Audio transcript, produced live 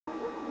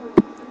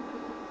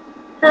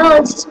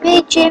Hello, this is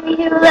me, Jamie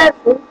here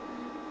 11.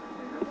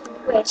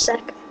 Wait a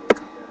sec.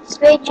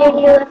 It's me,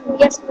 Jamie 11.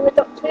 Yes, I'm a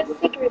doctor with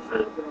figure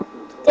review.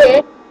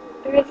 Today,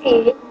 I'm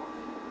reviewing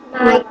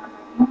my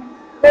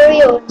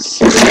very own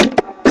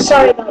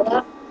sorry about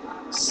that,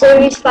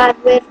 Series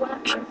 5 Wave 1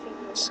 action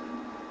figures.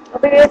 I'll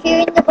be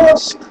reviewing the whole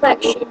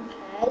collection in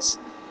pairs.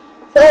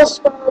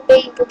 First one will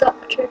be the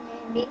Doctor and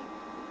Amy.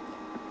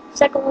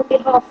 Second will be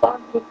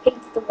Hawthorne and Peter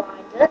the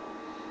Winder.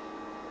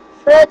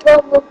 Third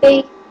one will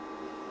be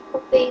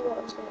what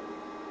was it?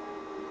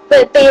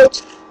 But be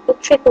a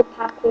triple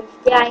pack with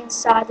the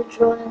Ironside,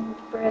 Drone and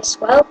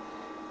Bracewell.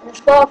 And the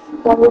fourth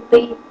one will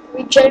be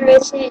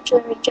Regenerating Angel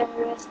and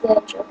Regenerated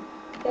Angel.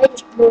 Okay,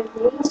 just move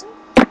these.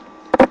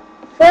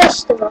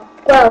 First of all,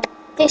 well,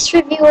 this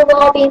review will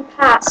all be in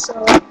parts,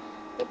 so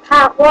in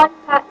part 1,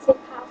 part 2,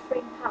 part 3,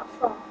 and part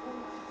 4.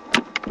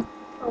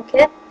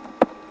 Okay?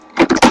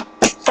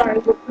 Sorry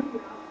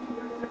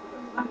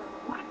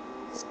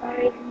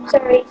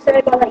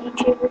about that,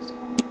 YouTubers.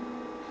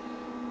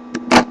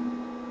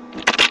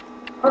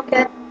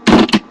 Okay.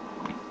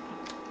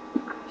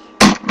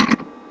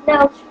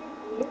 Now to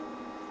review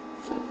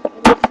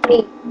with me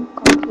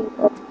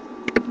computer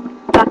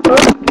back up.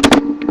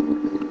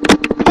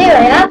 Here I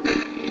am.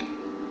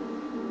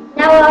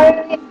 Now I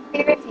will be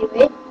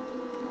reviewing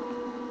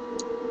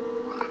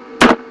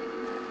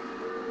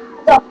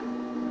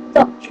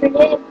Doctor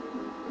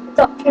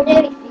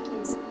Navy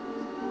figures.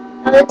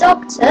 Now the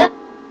Doctor,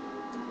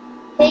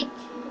 he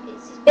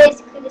is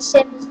basically the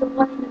same as the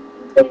one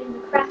including the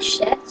crash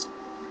set.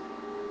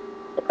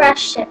 The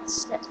crash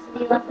set's for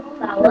the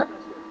 11th hour.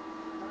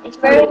 It's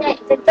very nice.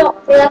 The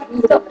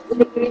 11th Doctor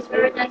figure is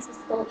very nice and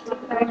sculpted,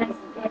 very nice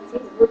and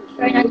painted,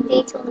 very nice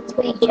detail on the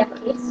tweed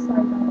jacket.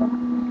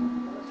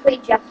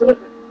 Tweed jacket,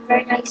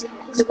 very nice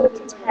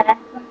sculpted hair,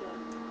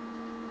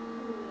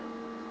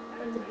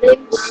 and the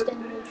boots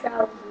and the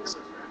trousers.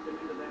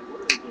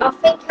 I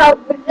think I'll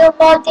reveal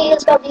more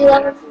details about the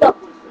 11th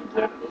Doctor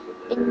figure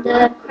in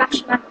the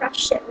my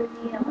crash set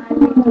review and my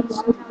reviews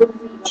on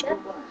feature.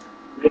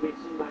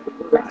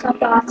 Let's talk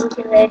about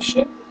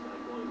articulation.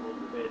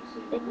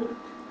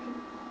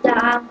 The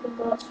arm can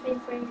go spin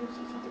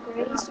 360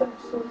 degrees, so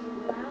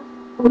you have.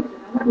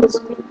 And the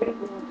spin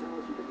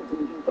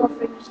go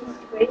 360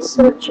 degrees,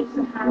 such as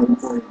the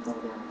hands, like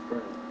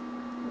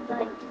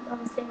on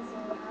the things in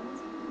the hands.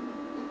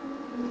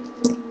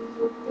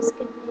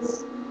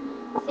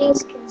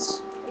 These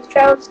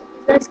trousers,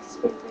 these legs can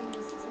spin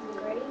 360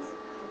 degrees.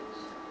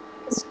 You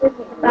can spin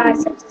with the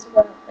biceps as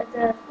well.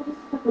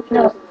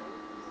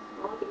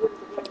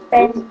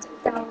 Bend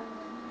down.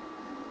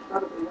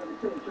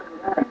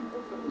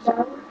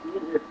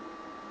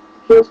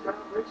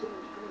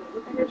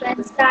 And then side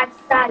to side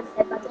step, I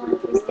don't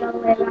want to twist the other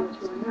way around.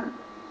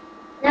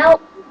 Now,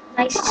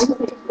 nice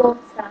sculpted both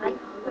sides.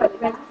 The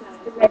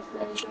red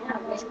version,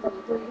 and also got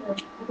the blue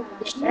version of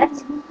the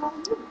set.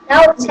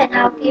 Now at 10,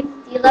 I'll give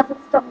the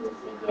 11th Doctor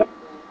figure,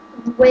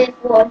 Wave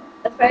 1,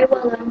 a very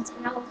well earned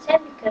 10 out of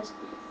 10 because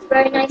it's a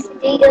very nicely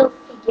detailed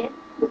figure,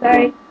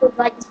 very good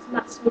likeness to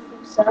Matt Smith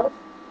himself,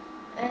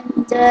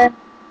 and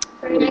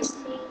very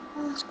nicely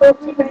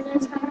sculpted, very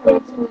nice hand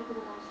painted.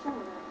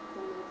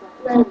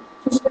 Well,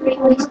 just to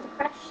re-release the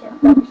crash set.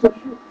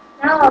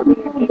 Now I'll be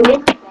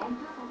reviewing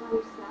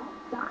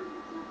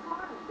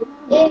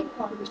Amy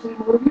Pond.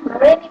 Now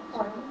Amy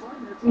Pond,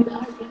 the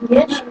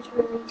figure,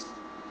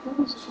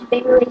 she's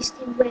been released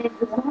in Wave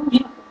 1.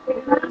 She's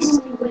been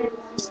released in Wave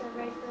 1, it's her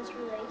very first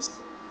release.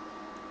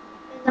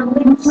 And I'm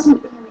going to see a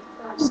bit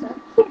closer.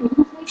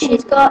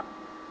 She's got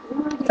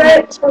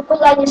good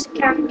likeness to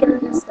Karen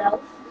Gillan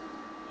herself.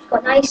 She's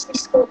got nicely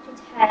sculpted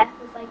hair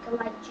with like a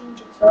light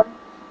ginger tone.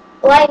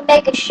 Like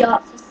Mega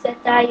Shots, he said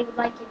that he would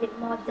like it a bit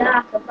more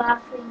darker, but I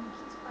think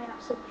it's quite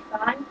absolutely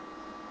fine.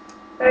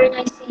 Very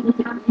nice even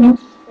hand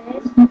painted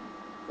face.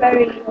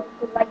 Very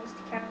good likeness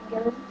to Karen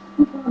Gillan.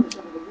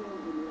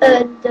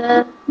 And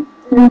the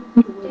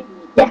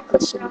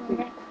necklace around the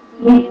neck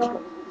with the A on.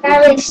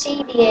 Can't really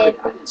see the A,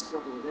 but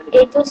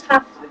it does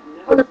have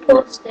on the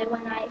poster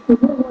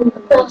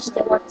the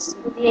poster once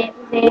with the A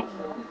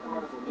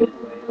on the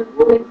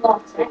blue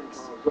vortex.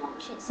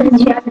 It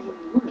says she has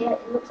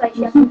it looks like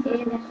she has an A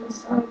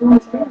necklace on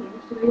it.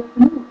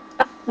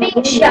 I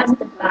think she has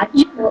the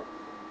badge, but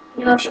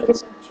no, she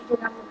doesn't. She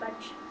didn't have the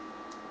badge.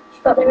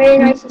 She's got the really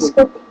nicely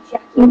sculpted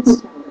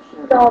jackets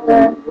with all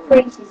the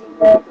creases in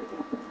the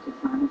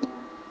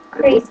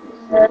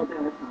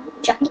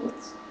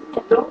jackets.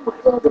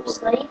 Rolled up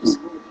sleeves.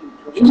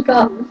 She's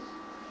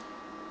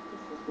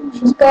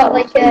got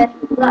like a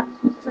black, I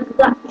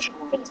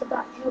think it's a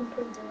black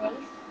jumper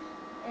underneath,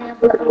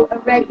 and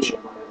a red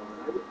jumper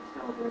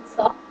over the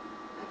top.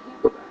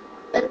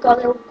 And got a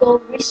little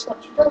gold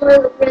wristwatch. It doesn't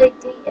really look really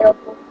detailed,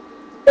 but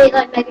it's a bit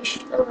like Mega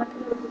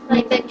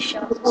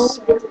Shots, as I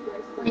said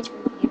on its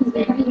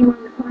review.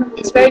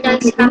 It's very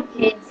nice hand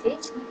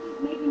painted.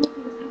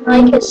 I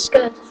like her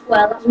skirt as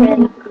well, that's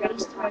really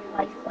increased, very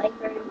lifelike,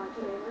 very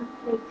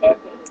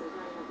painted.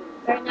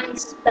 Very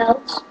nice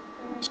belt,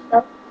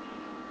 Can't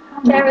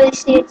really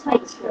see a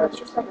tight skirt,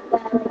 just like the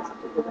bare legs of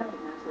the leg.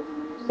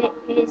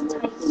 It is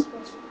tight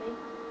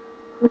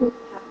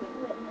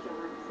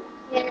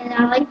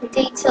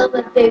till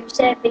the boots,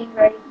 they've been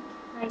very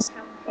nice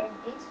hand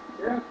painted.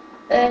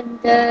 And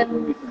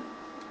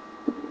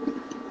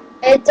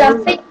I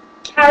think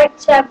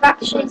character have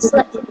actually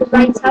selected the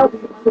right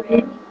outfit for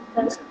Amy,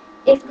 because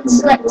if they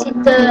selected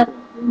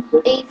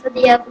either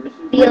the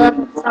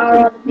 11th hour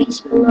or the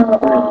beast below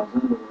or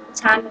the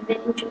time of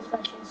angel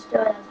flesh and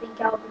stone, I think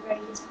I'll be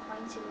very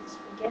disappointed with this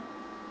figure.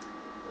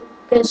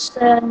 Because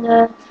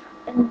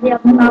and the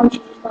other voucher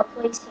just got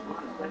placed in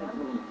for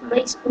one.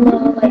 Placed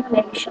below, like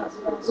Mega Shots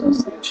also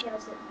said, she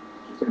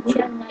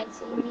had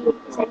 19, he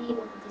said he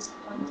would be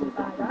disappointed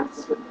by that.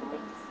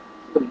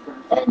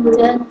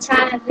 And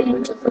Time of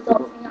Angels, I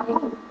don't think that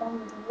one would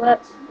have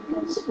worked,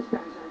 because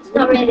it's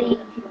not really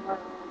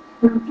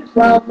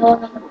well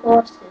known on the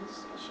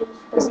posters. It's just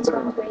because this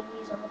one's being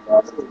used on the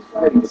posters as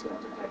well, and this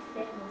one's quite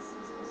famous,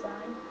 this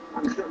design.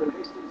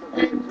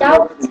 And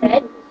out of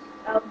 10,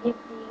 I'll give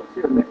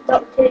the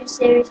Doctor Who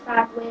Series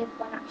 5 Wave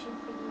 1 action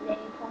figure the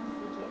Acorn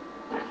figure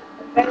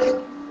a very,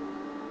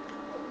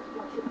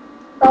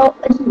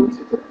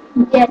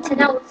 yeah,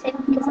 10 out of 10,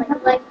 because like, I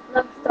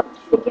love Doctor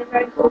figure,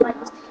 very cool, like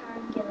Mr.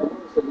 Karen Gillan,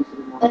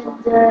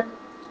 and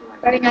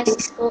very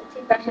nicely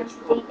sculpted, very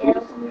nicely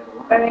detailed,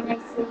 very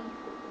nicely,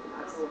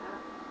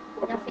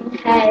 and I think the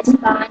hair is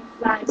fine,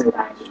 it's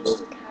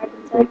just a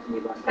character,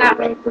 can't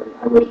really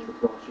believe,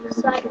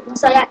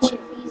 so I actually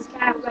these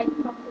can't write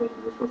properly,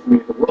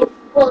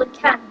 well they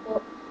can,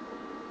 but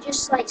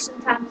just like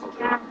sometimes you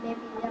can't, maybe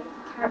the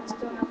characters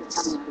don't have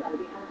this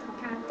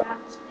kind of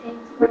dance pain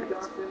for it,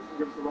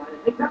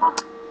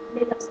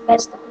 maybe that's the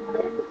best I can do,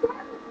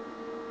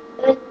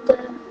 and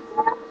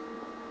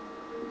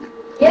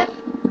yeah,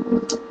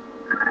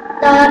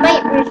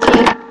 mate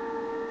review,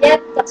 yeah,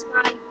 that's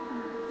my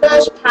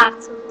first part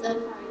of the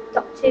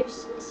Doctor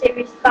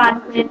Series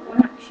 5 Wave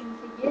 1 action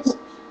figures.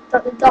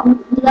 Got the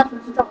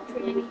 11th Doctor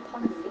and Amy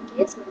Pond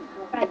figures.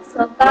 Right,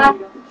 so bye.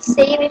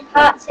 See you in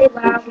part 2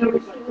 where I'll be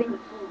reviewing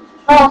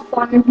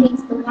Hawthorne and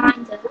Peter the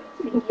Winder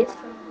figures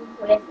from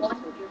Wave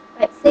 1.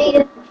 Right, see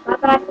you. Bye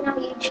bye for now,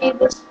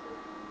 YouTubers.